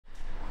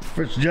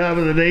First job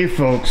of the day,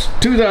 folks.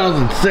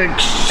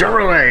 2006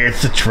 Chevrolet.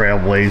 It's the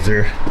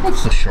Trailblazer.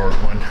 What's the short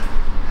one?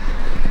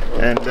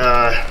 And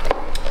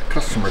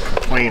customer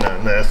complaint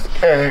on this.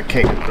 Can't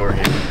get the door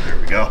here. There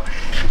we go.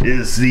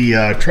 Is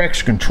the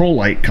traction control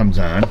light comes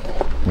on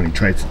when he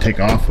tries to take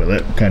off with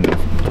it. Kind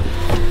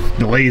of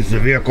delays the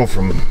vehicle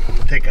from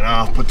taking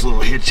off. Puts a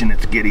little hitch in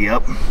its giddy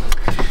up.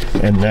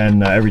 And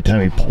then every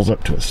time he pulls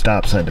up to a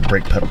stop sign, the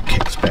brake pedal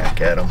kicks back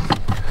at him.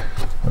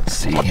 Let's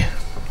see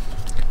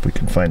if we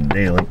can find the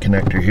day link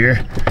connector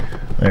here.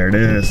 There it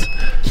is.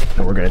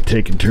 And we're going to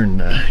take and turn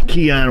the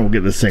key on. We'll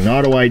get this thing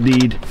auto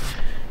ID'd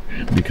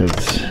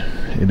because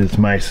it is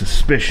my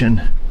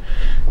suspicion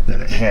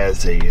that it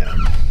has a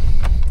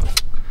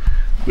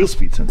wheel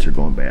speed sensor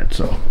going bad.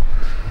 So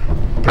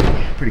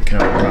pretty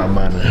common problem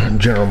on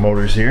General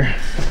Motors here.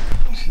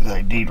 This is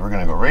ID'd. We're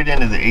going to go right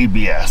into the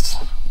ABS.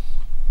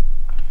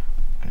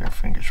 Get our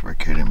fingers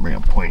work here, didn't bring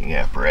a pointing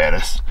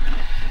apparatus.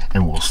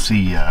 And we'll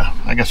see,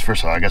 I guess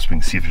first of all, we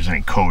can see if there's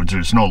any codes.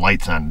 There's no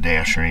lights on the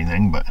dash or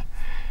anything, but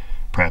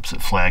perhaps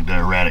it flagged a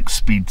erratic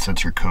speed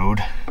sensor code.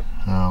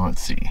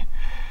 Let's see.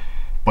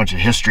 Bunch of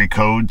history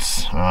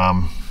codes.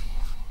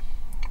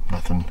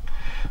 Nothing.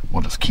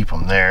 We'll just keep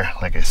them there.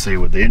 Like I say,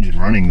 with the engine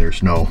running,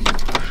 there's no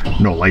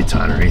lights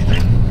on or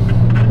anything.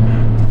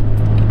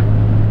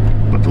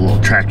 But the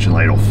little traction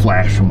light will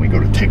flash when we go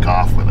to take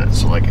off with it.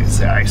 So like I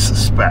say, I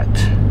suspect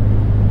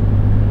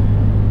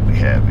we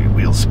have a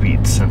wheel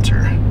speed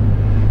sensor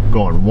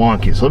going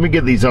wonky. So let me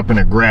get these up in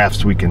a graph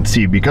so we can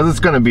see, because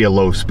it's going to be a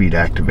low speed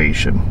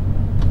activation.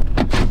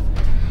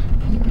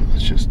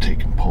 Let's just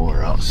take and pull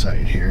her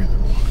outside here, and then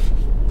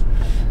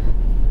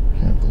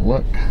we'll have a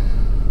look.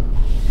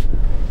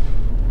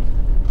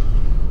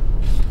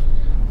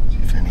 See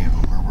if any of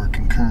them are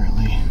working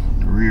currently.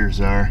 The rears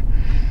are.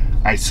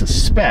 I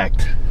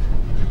suspect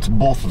it's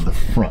both of the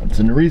fronts,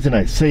 and the reason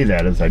I say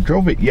that is I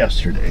drove it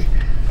yesterday.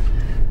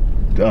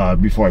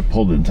 Before I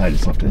pulled it inside, I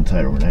just left it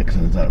inside overnight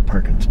because I was out of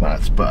parking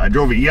spots. But I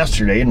drove it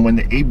yesterday, and when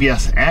the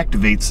ABS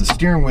activates, the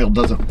steering wheel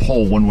doesn't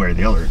pull one way or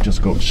the other. It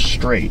just goes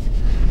straight.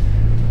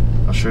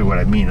 I'll show you what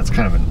I mean. It's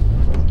kind of an...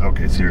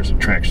 Okay, so here's a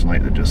traction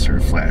light that just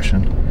started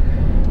flashing.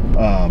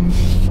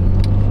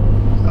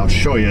 I'll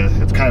show you.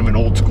 It's kind of an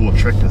old school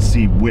trick to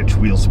see which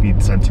wheel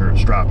speed sensor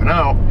is dropping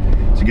out.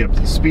 So you get up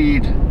to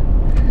speed,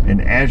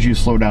 and as you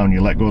slow down,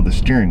 you let go of the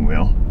steering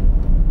wheel.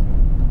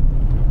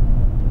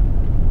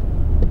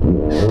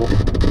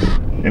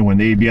 And when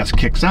the ABS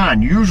kicks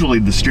on, usually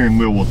the steering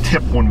wheel will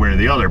tip one way or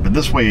the other, but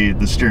this way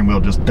the steering wheel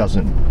just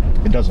doesn't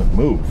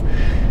move,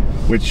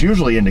 which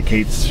usually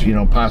indicates, you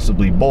know,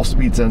 possibly both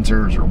speed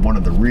sensors or one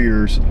of the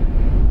rears.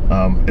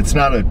 It's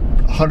not a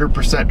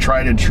 100%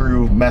 tried and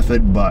true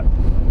method, but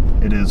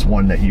it is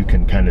one that you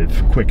can kind of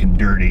quick and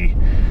dirty,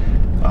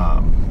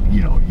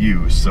 you know,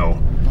 use.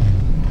 So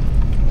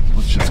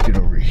let's just get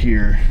over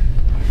here.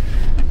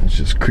 Let's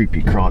just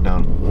creepy crawl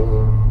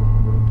down.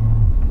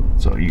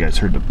 So you guys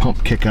heard the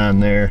pump kick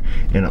on there,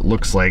 and it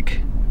looks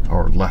like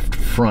our left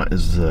front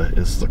is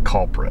the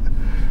culprit.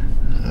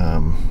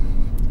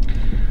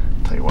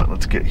 Tell you what,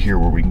 let's get here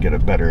where we can get a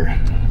better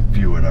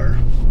view at our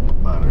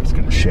monitor. It's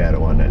going to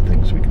shadow on that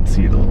thing so we can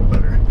see it a little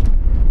better.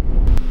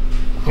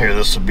 Here,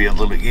 this will be a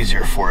little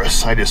easier for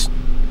us. I just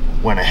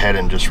went ahead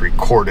and just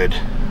recorded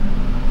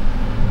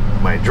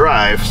my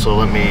drive, so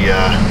let me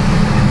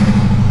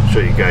show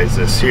you guys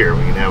this here.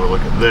 We can have a look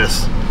at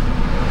this.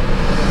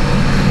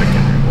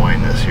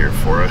 This here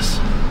for us.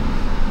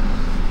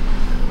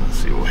 Let's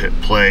see, we'll hit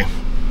play.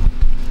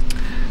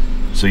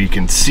 So you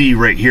can see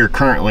right here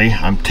currently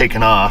I'm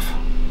taking off.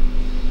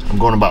 I'm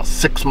going about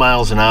 6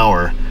 miles an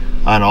hour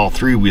on all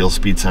three wheel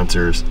speed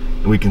sensors,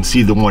 and we can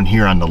see the one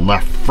here on the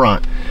left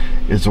front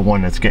is the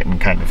one that's getting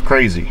kind of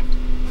crazy.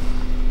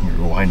 Let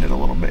me rewind it a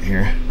little bit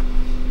here.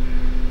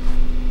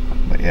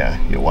 But yeah,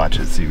 you'll watch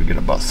it. See, we get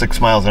about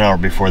 6 miles an hour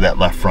before that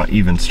left front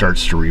even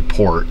starts to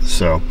report.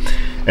 So,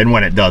 and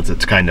when it does,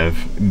 it's kind of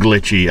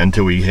glitchy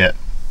until we hit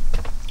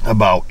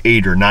about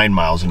 8 or 9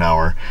 miles an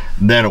hour.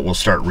 Then it will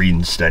start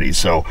reading steady.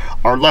 So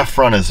our left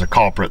front is the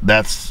culprit.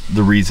 That's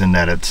the reason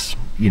that it's,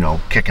 you know,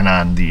 kicking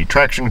on the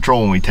traction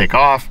control when we take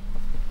off.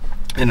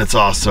 And it's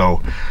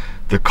also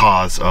the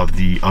cause of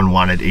the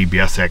unwanted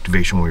ABS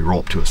activation when we roll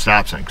up to a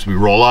stop sign. Because we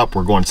roll up,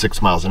 we're going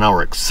 6 miles an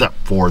hour except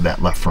for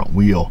that left front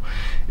wheel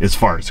as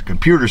far as the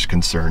computer's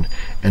concerned,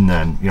 and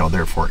then, you know,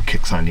 therefore it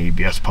kicks on the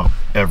ABS pump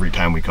every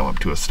time we come up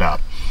to a stop.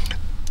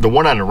 The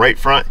one on the right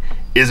front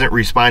isn't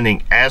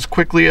responding as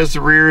quickly as the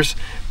rears,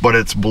 but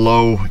it's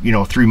below, you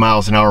know, 3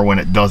 miles an hour when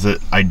it does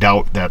it. I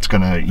doubt that's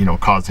gonna, you know,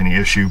 cause any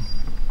issue.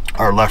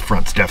 Our left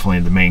front's definitely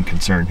the main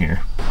concern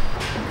here.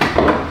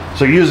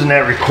 So using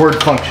that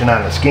record function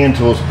on the scan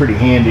tool is pretty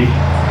handy,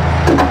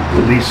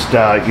 at least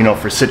you know,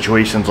 for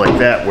situations like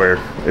that where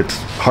it's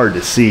hard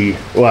to see.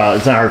 Well,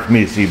 it's not hard for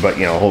me to see, but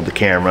you know, hold the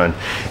camera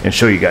and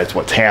show you guys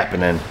what's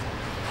happening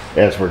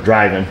as we're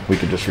driving. We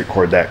could just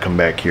record that, come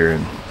back here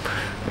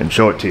and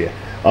show it to you.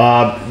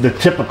 The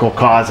typical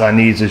cause on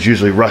these is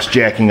usually rust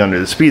jacking under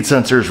the speed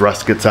sensors.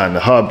 Rust gets on the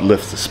hub,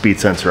 lifts the speed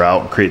sensor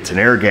out, and creates an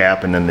air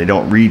gap, and then they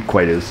don't read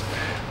quite as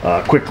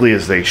quickly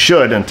as they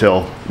should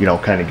until, you know,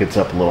 kind of gets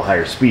up a little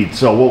higher speed.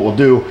 So what we'll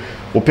do,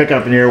 we'll pick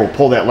up in here, we'll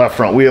pull that left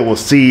front wheel, we'll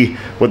see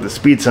what the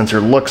speed sensor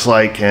looks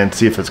like and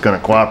see if it's going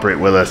to cooperate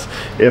with us.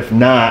 If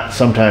not,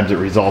 sometimes it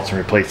results in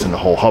replacing the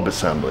whole hub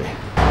assembly.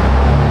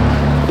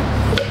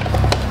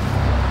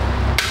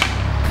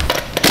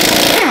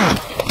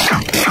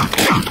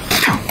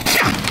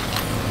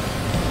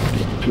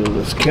 Peel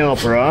this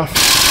caliper off.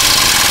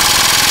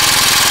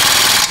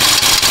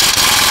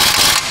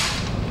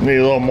 Need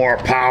a little more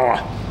power.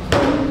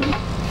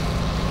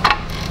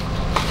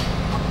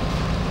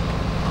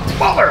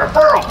 Mother of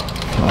pearl!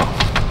 Oh.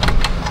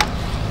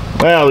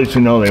 Well, at least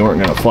we know they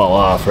weren't going to fall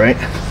off, right?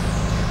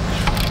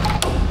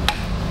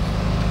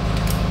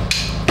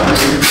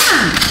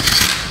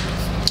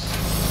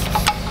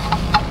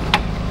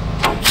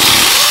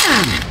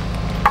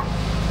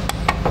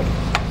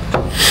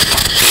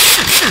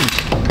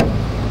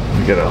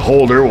 We got a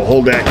holder. We'll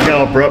hold that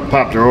caliper up,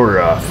 pop the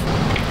rotor off.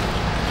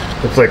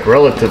 Looks like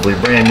relatively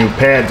brand new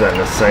pads on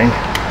this thing.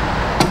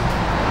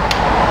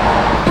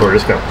 So we're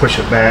just going to push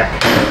it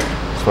back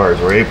as far as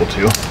we're able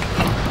to.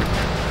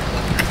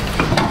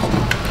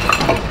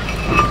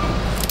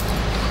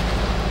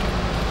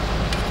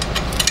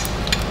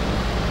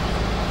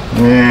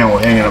 And we'll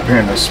hang it up here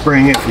in the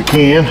spring if we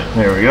can.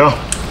 There we go.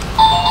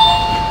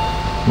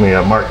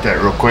 Let me mark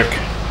that real quick.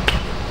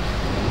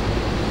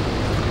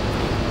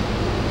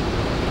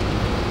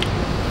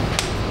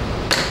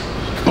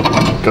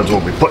 Because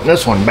we'll be putting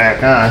this one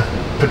back on,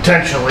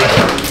 potentially.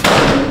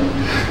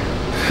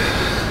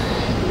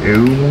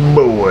 Oh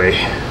boy.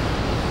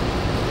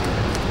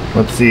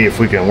 Let's see if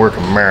we can work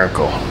a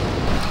miracle.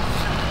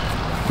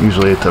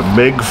 Usually it's a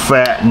big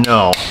fat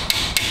no.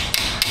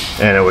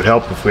 And it would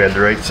help if we had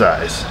the right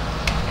size.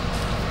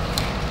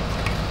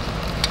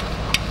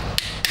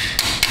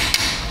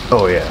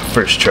 Oh yeah,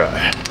 first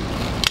try.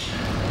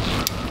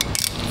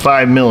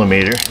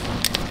 5mm.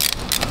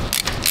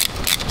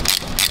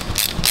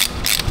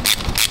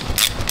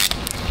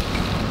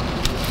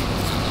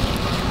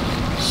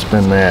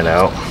 Spin that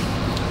out.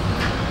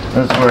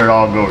 That's where it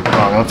all goes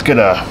wrong. Let's get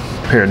a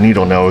pair of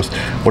needle nose.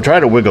 We'll try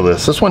to wiggle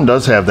this. This one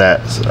does have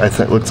that, I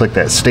think, looks like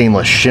that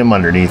stainless shim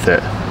underneath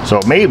it. So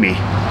maybe.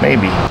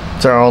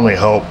 It's our only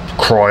hope.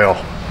 Croil.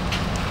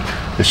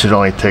 This should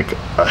only take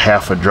a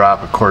half a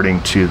drop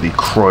according to the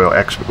Croil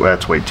expert. Well,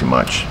 that's way too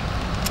much.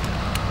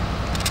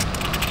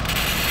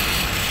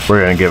 We're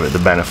gonna give it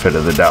the benefit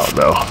of the doubt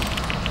though.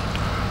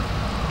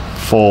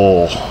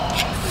 Full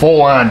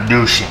on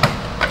douching.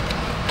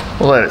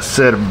 We'll let it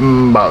sit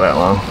about that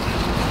long.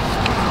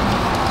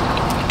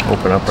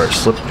 Open up our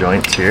slip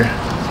joints here.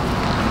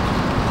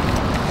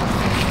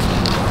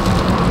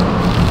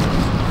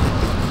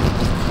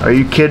 Are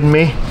you kidding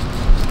me?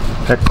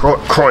 That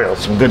Croil's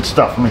some good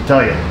stuff, let me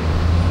tell you.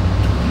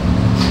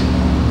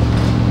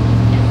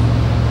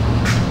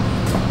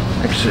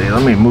 Actually,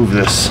 let me move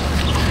this.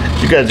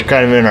 You guys are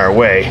kind of in our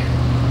way.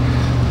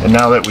 And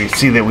now that we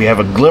see that we have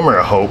a glimmer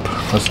of hope,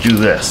 let's do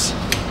this.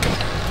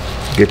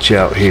 Get you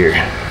out here.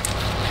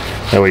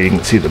 That way you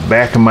can see the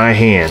back of my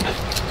hand.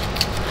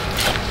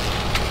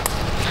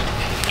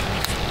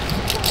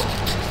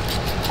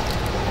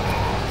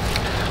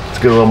 Let's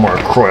get a little more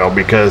Croil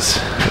because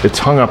it's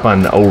hung up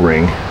on the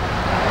O-ring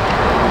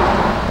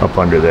up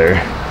under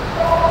there.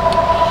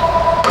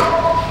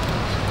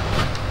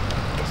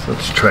 So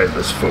let's try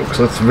this, folks.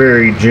 Let's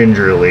very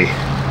gingerly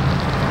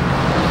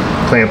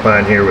clamp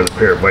on here with a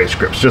pair of vice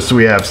grips just so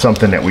we have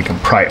something that we can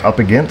pry up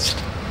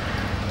against.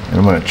 And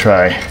I'm going to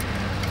try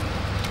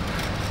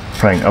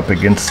prying up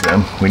against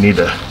them. We need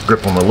to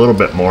grip them a little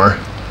bit more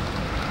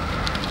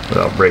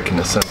without breaking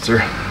the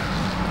sensor.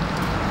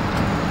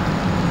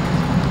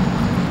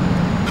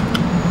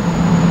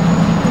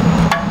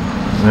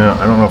 Now,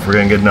 I don't know if we're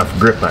going to get enough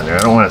grip on there.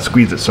 I don't want to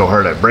squeeze it so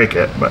hard I break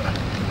it, but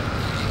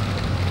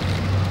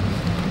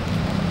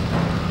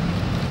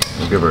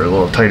we'll give her a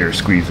little tighter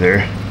squeeze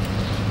there.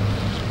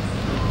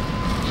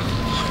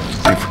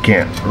 See if we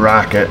can't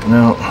rock it.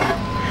 No.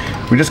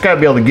 We just got to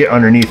be able to get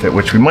underneath it,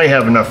 which we might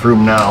have enough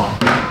room now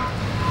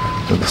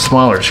with a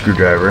smaller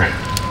screwdriver.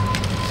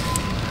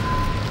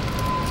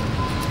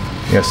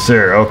 Yes,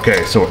 sir.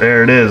 Okay, so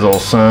there it is,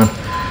 old son.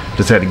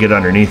 Just had to get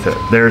underneath it.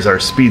 There's our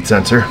speed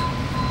sensor.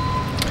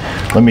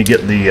 Let me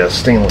get the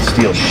stainless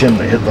steel shim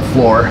that hit the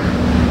floor.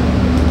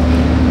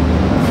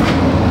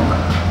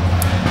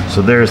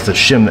 So there's the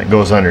shim that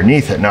goes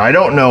underneath it. Now I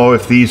don't know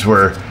if these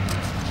were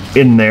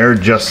in there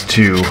just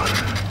to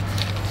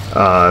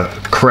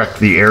correct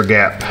the air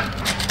gap,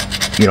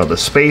 you know, the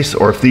space,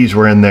 or if these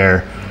were in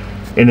there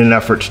in an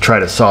effort to try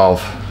to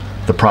solve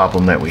the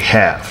problem that we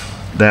have.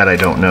 That I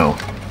don't know.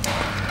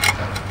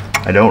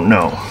 I don't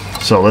know.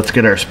 So let's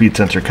get our speed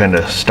sensor kind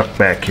of stuck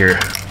back here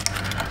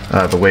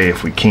the way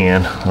if we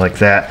can, like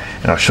that.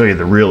 And I'll show you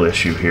the real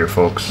issue here,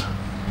 folks.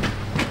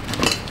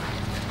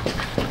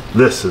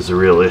 This is the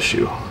real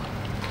issue.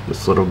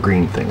 This little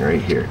green thing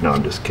right here. No,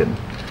 I'm just kidding.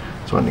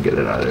 Just wanted to get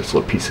it out of there. It's a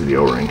little piece of the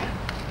O-ring.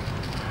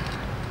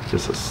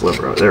 Just a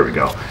sliver of it. There we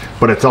go.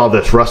 But it's all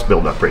this rust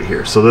buildup right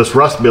here. So this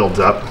rust builds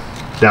up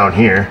down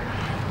here,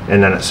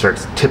 and then it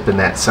starts tipping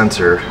that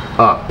sensor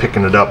up,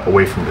 picking it up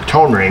away from the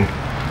tone ring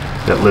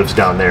that lives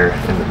down there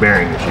in the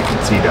bearing, as you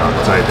can see down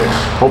inside there.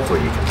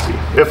 Hopefully you can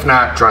see. If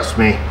not, trust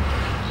me.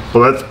 But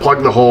let's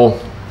plug the hole,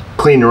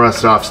 clean the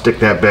rust off, stick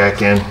that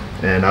back in,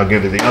 and I'll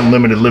give you the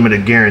unlimited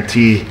limited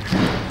guarantee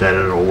that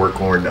it'll work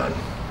when we're done.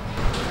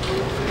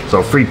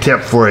 So free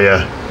tip for you,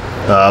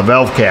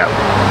 valve cap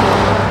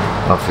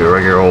off your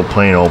regular old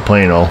plain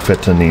old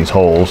fits in these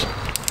holes.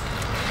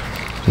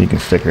 So you can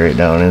stick it right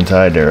down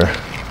inside there,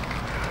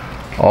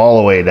 all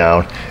the way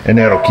down, and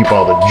that'll keep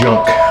all the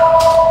junk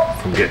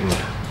from getting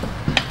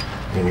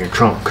in your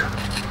trunk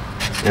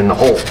in the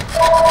hole.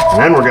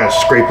 And then we're gonna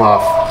scrape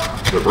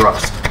off the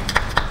rust.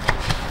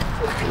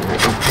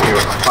 Here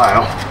with a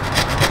file.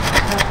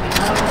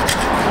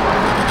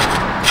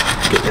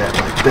 Get that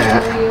like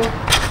that.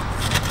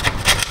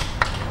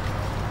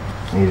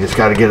 And you just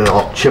got to get it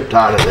all chipped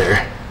out of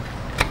there.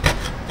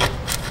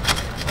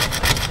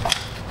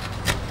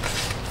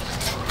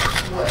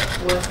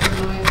 What's the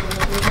noise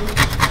of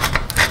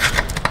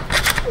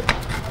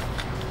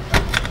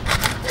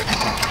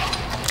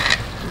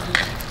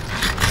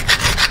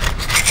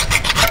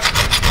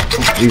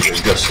These are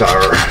just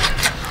our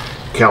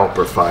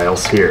caliper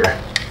files here.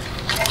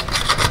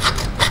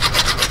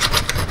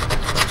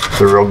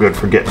 They're real good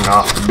for getting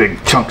off the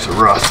big chunks of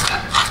rust.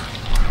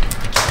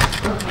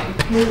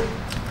 Okay.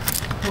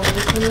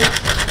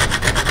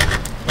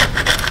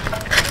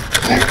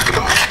 There we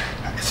go.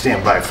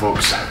 Stand by,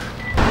 folks.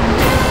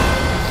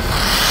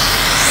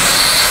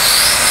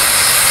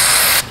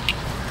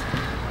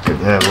 Get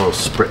that little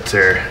spritz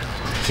there.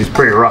 She's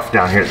pretty rough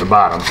down here at the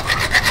bottom,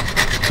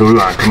 so we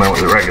want to come in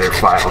with a regular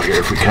file here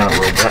if we can a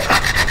little bit,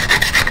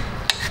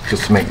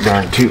 just to make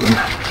darn tootin'.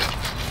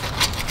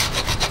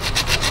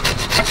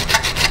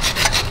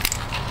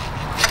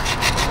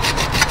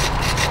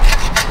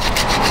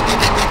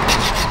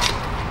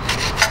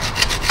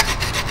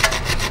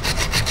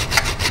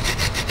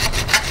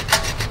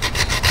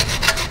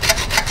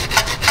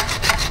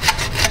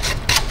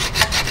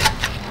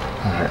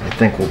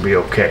 I think we'll be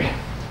okay.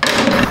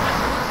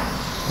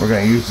 We're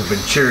going to use the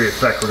Venturi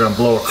effect. We're going to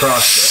blow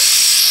across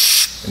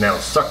it, and that'll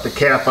suck the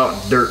cap out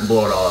in dirt and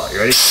blow it all out. You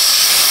ready?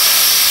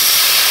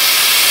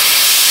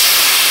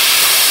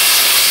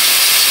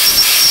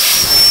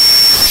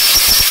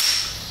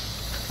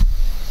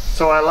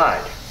 So I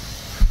lied.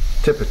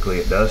 Typically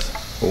it does,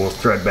 but we'll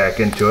thread back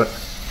into it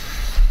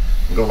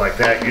and go like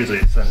that. Usually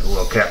it sends a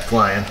little cap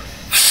flying.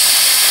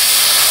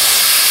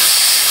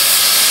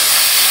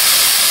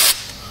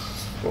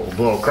 We'll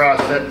blow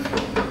across it,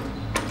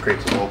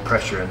 creates a little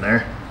pressure in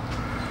there.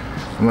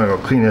 I'm gonna go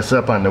clean this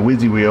up on the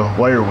wizzy wheel,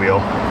 wire wheel,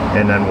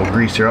 and then we'll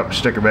grease her up,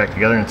 stick her back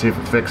together, and see if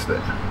it fixed it.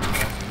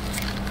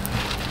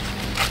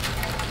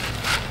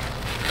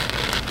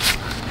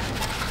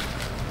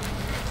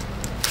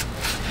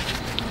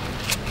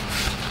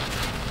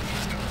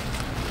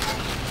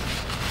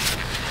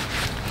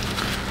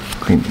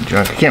 Clean the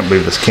junk. I can't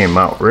believe this came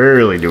out.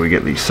 Rarely do we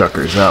get these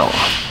suckers out.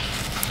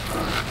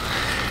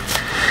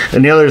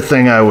 And the other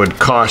thing I would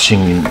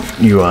caution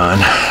you on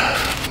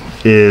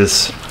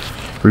is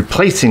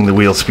replacing the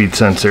wheel speed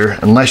sensor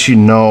unless you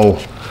know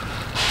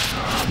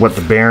what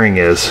the bearing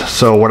is.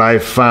 So what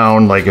I've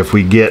found, like if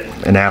we get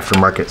an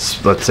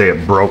aftermarket, let's say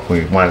it broke,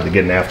 we wanted to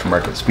get an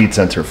aftermarket speed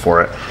sensor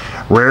for it,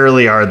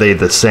 rarely are they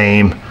the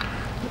same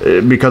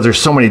because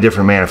there's so many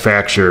different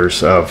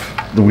manufacturers of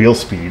the wheel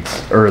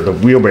speeds or the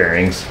wheel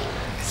bearings.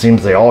 It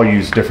seems they all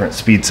use different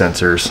speed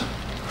sensors.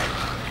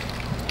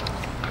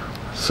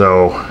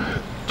 So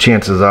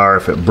chances are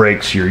if it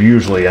breaks, you're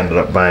usually ended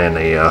up buying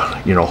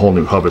a whole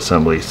new hub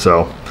assembly.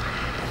 So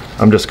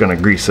I'm just going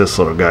to grease this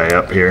little guy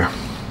up here.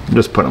 I'm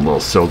just putting a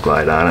little Silk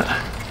Glide on it.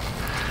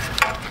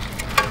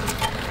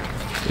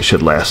 It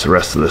should last the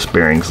rest of this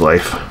bearing's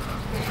life.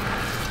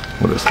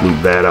 We'll just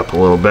lube that up a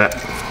little bit.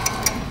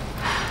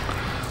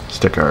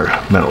 Stick our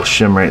metal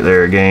shim right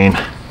there again.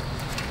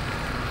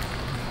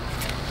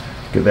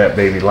 Get that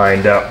baby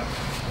lined up.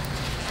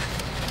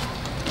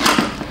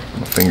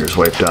 My fingers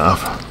wiped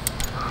off.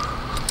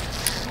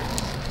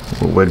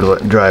 We'll wiggle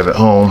it and drive it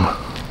home.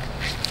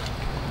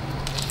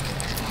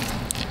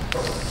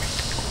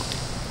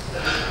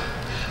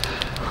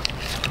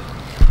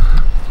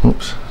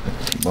 Oops,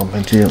 bump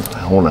into you.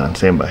 Hold on,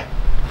 stand by.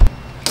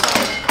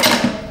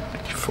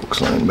 Get your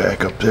focus line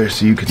back up there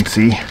so you can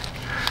see.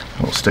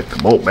 We'll stick the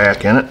bolt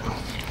back in it.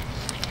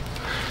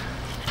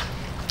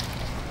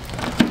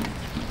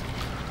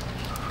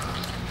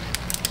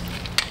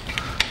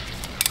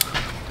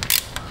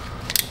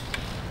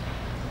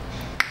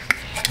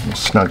 We'll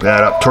snug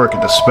that up, torque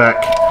it to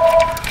spec,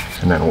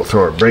 and then we'll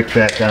throw our brake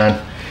back on.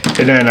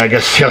 And then I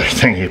guess the other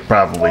thing you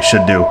probably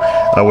should do,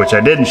 which I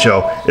didn't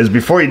show, is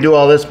before you do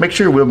all this, make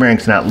sure your wheel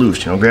bearing's not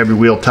loose. Grab your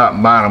wheel top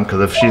and bottom, because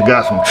if she's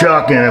got some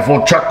chuck and if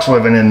old chuck's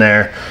living in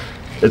there,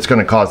 it's going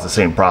to cause the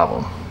same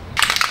problem.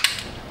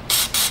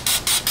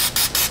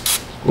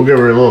 We'll give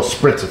her a little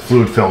spritz of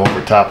fluid film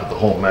over top of the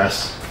whole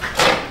mess.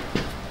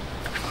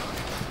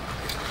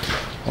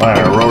 Line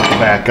our rotor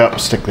back up,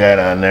 stick that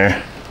on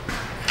there.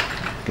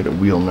 Get a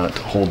wheel nut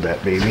to hold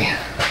that baby.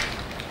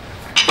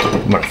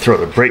 I'm going to throw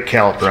the brake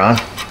caliper on,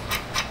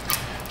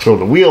 throw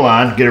the wheel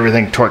on, get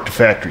everything torqued to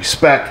factory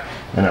spec,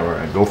 and then we're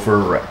going to go for a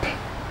rip.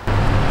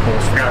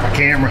 Almost forgot my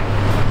camera.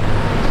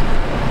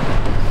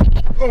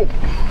 Oh,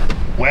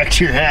 wax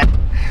your head.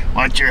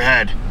 Watch your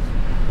head.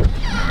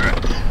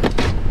 Alright.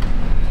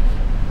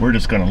 We're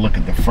just going to look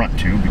at the front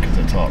too, because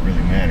that's all it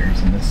really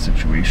matters in this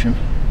situation.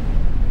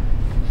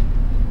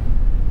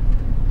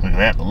 Look at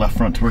that, the left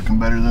front's working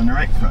better than the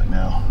right front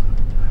now.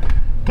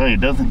 Tell you,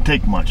 it doesn't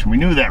take much. We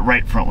knew that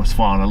right front was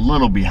falling a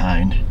little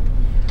behind,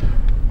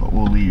 but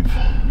we'll leave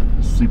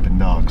sleeping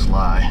dogs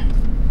lie.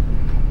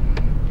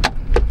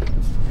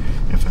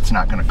 If it's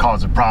not going to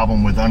cause a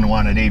problem with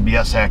unwanted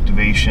ABS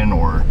activation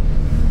or,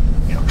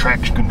 you know,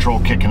 traction control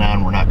kicking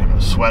on, we're not going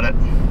to sweat it.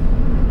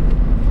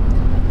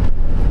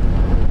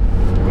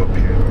 Go up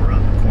here, go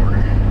around the corner.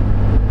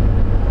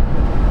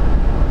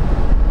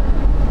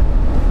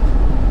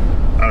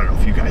 I don't know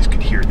if you guys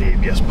could hear the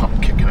ABS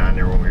pump kicking on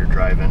there when we were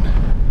driving.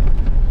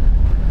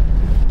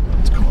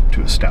 Let's come up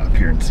to a stop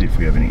here and see if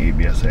we have any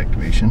ABS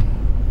activation.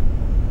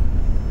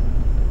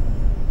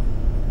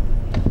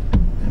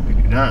 And we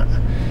do not.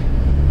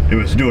 It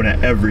was doing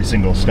it every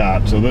single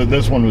stop, so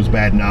this one was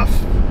bad enough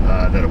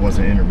that it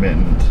wasn't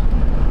intermittent.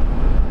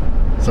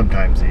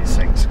 Sometimes these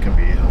things can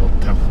be a little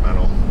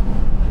temperamental.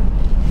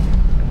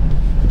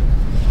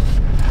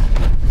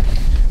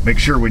 Make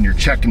sure when you're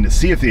checking to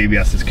see if the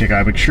ABS is kicking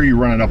on, make sure you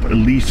run it up at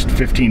least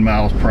 15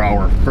 miles per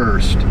hour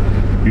first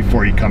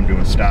before you come to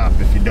a stop.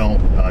 If you don't,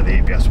 the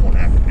ABS won't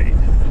activate.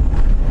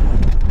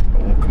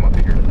 But we'll come up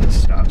here to this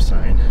stop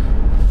sign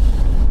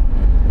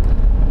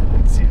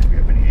and see if we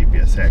have any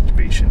ABS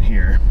activation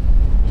here.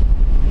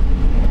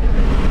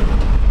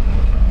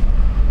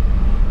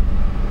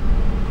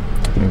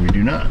 No, we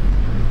do not.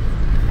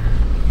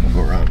 We'll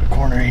go around the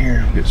corner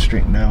here, get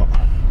straightened out.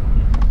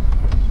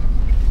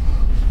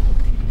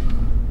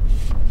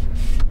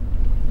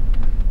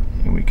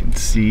 And we can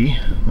see,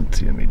 let's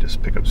see, let me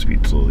just pick up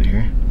speed slowly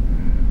here.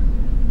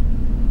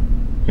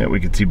 Yeah, we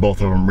can see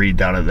both of them read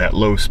down at that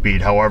low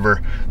speed.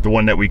 However, the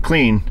one that we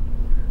clean,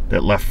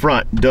 that left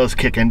front, does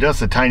kick in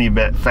just a tiny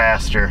bit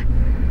faster.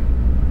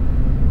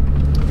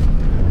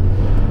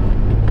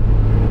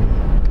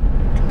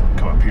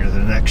 Come up here to the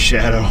next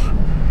shadow.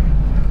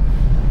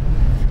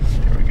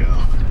 There we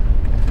go.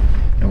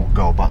 And we'll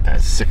go about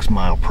that 6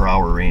 mile per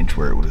hour range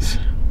where it was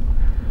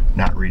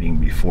not reading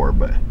before,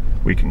 but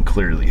we can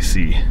clearly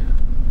see,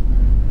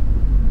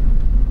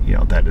 you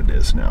know, that it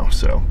is now.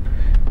 So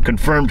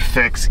confirmed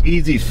fix,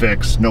 easy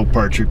fix, no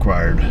parts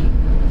required.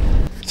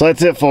 So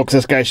that's it, folks.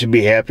 This guy should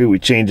be happy. We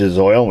changed his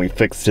oil and we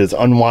fixed his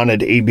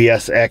unwanted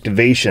ABS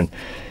activation.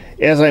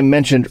 As I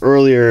mentioned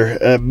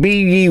earlier,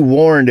 be ye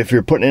warned, if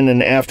you're putting in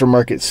an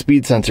aftermarket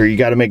speed sensor, you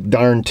got to make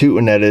darn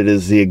tootin' that it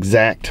is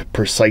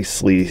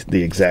precisely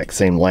the exact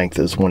same length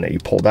as one that you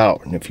pulled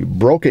out. And if you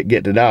broke it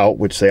getting it out,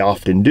 which they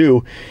often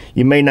do,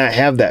 you may not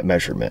have that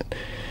measurement.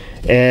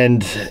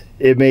 And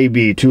it may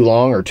be too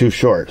long or too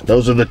short.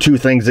 Those are the two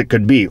things it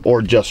could be,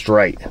 or just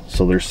right.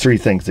 So there's three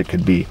things it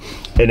could be.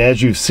 And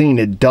as you've seen,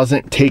 it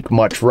doesn't take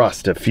much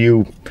rust, a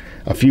few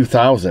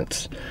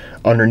thousandths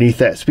underneath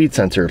that speed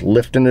sensor,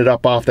 lifting it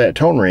up off that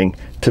tone ring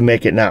to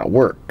make it not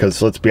work.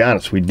 Because let's be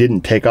honest, we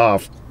didn't take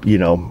off, you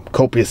know,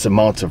 copious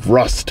amounts of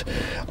rust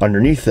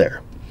underneath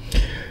there.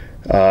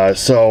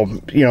 So,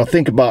 you know,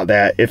 think about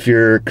that. If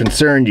you're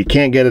concerned you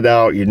can't get it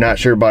out, you're not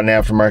sure about an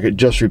aftermarket,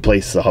 just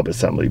replace the hub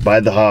assembly.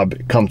 Buy the hub,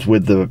 it comes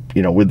with the,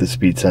 you know, with the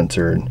speed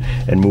sensor,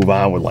 and move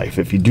on with life.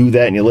 If you do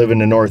that and you live in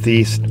the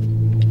Northeast,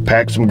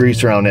 pack some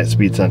grease around that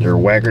speed sensor,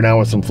 whack her down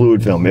with some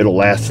fluid film. It'll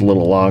last a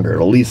little longer.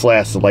 It'll at least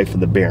last the life of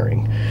the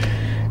bearing.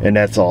 And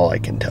that's all I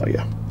can tell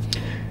you.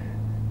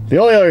 The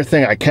only other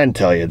thing I can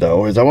tell you,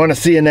 though, is I want to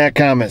see you in that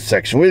comment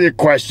section with your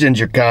questions,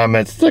 your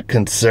comments, the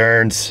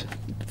concerns.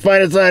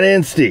 Find us on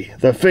Insta,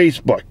 the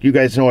Facebook. You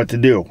guys know what to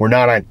do. We're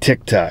not on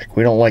TikTok.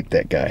 We don't like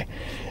that guy.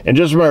 And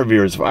just remember,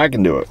 viewers, if I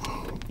can do it,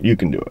 you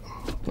can do it.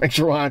 Thanks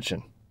for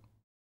watching.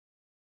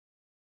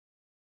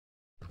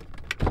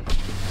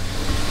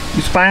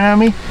 You spying on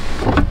me?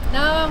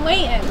 No, I'm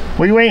waiting.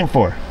 What are you waiting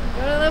for? Go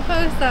to the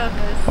post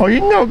office. Oh, you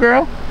can go,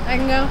 girl. I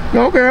can go.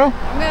 Go, girl.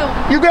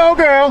 Go. You go,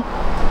 girl.